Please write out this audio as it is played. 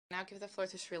now give the floor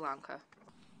to Sri Lanka.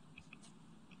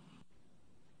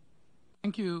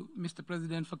 Thank you, Mr.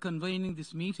 President, for convening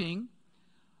this meeting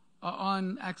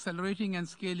on accelerating and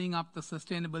scaling up the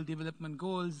Sustainable Development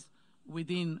Goals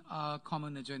within our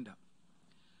common agenda.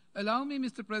 Allow me,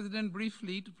 Mr. President,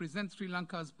 briefly to present Sri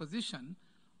Lanka's position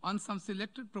on some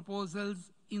selected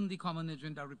proposals in the Common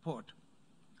Agenda report.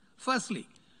 Firstly,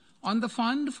 on the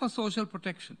Fund for Social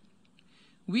Protection.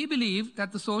 We believe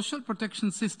that the social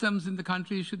protection systems in the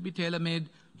country should be tailor-made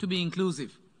to be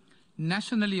inclusive,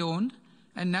 nationally owned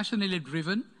and nationally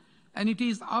driven, and it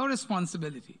is our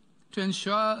responsibility to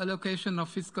ensure allocation of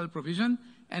fiscal provision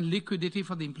and liquidity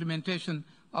for the implementation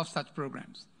of such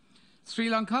programs. Sri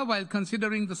Lanka, while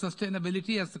considering the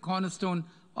sustainability as the cornerstone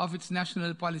of its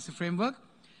national policy framework,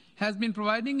 has been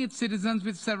providing its citizens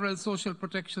with several social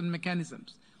protection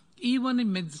mechanisms, even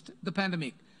amidst the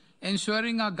pandemic,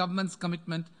 ensuring our government's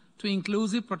commitment to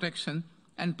inclusive protection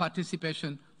and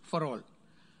participation for all.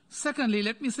 Secondly,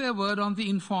 let me say a word on the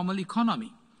informal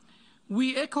economy.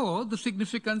 We echo the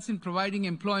significance in providing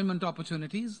employment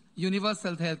opportunities,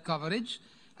 universal health coverage,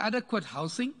 adequate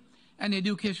housing, and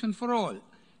education for all,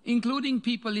 including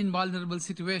people in vulnerable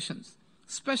situations,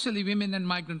 especially women and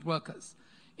migrant workers.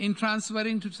 In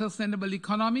transferring to sustainable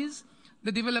economies,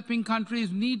 the developing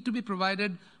countries need to be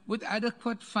provided with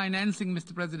adequate financing,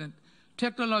 Mr. President,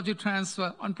 technology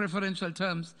transfer on preferential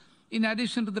terms, in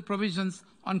addition to the provisions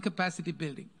on capacity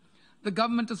building. The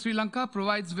government of Sri Lanka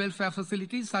provides welfare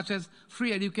facilities such as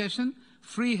free education,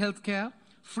 free healthcare,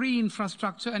 free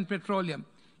infrastructure and petroleum,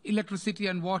 electricity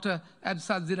and water at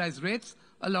subsidized rates,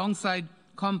 alongside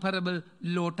comparable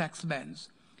low tax bands.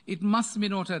 It must be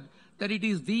noted that it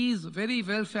is these very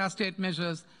welfare state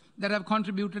measures that have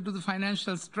contributed to the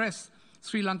financial stress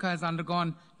Sri Lanka has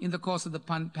undergone in the course of the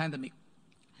pandemic.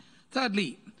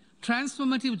 Thirdly,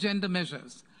 transformative gender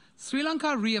measures. Sri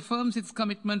Lanka reaffirms its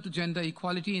commitment to gender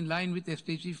equality in line with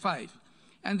SDG 5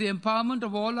 and the empowerment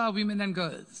of all our women and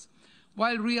girls,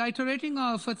 while reiterating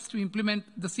our efforts to implement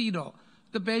the CEDAW,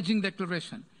 the Beijing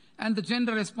Declaration, and the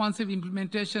gender-responsive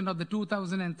implementation of the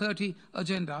 2030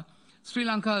 Agenda. Sri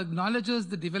Lanka acknowledges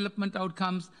the development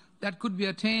outcomes that could be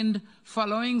attained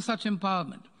following such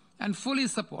empowerment and fully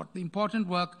support the important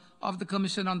work of the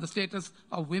Commission on the Status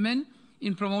of Women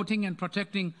in promoting and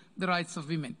protecting the rights of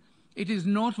women. It is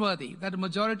noteworthy that a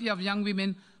majority of young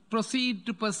women proceed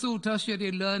to pursue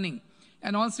tertiary learning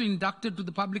and also inducted to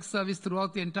the public service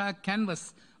throughout the entire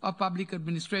canvas of public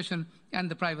administration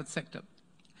and the private sector.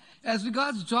 As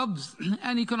regards jobs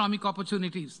and economic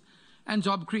opportunities and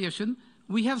job creation,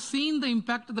 we have seen the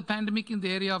impact of the pandemic in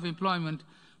the area of employment,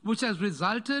 which has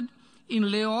resulted in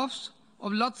layoffs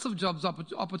of lots of jobs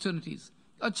opportunities,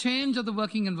 a change of the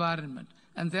working environment,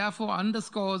 and therefore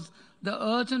underscores the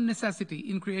urgent necessity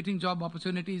in creating job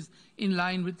opportunities in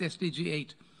line with SDG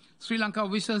 8. Sri Lanka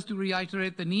wishes to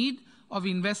reiterate the need of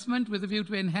investment with a view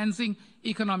to enhancing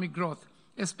economic growth,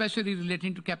 especially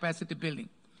relating to capacity building.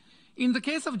 In the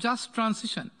case of just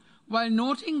transition, while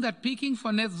noting that peaking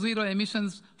for net zero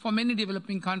emissions for many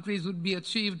developing countries would be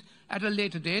achieved at a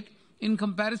later date in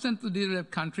comparison to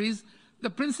developed countries, the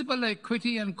principle of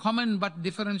equity and common but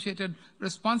differentiated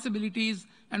responsibilities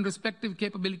and respective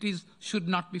capabilities should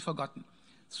not be forgotten.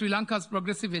 Sri Lanka's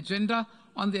progressive agenda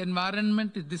on the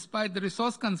environment is despite the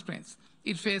resource constraints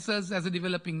it faces as a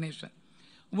developing nation,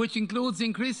 which includes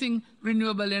increasing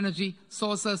renewable energy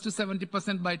sources to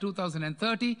 70% by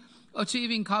 2030,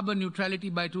 achieving carbon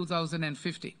neutrality by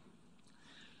 2050.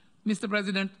 Mr.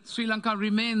 President, Sri Lanka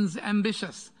remains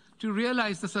ambitious to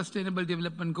realize the Sustainable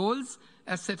Development Goals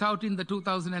as set out in the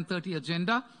 2030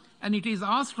 Agenda, and it is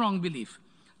our strong belief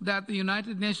that the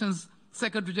United Nations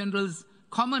Secretary-General's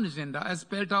Common Agenda, as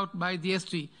spelled out by the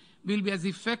SG, will be as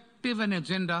effective an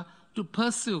agenda to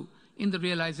pursue in the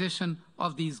realization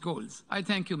of these goals. I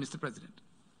thank you, Mr. President.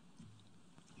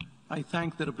 I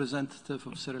thank the representative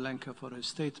of Sri Lanka for his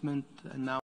statement, and now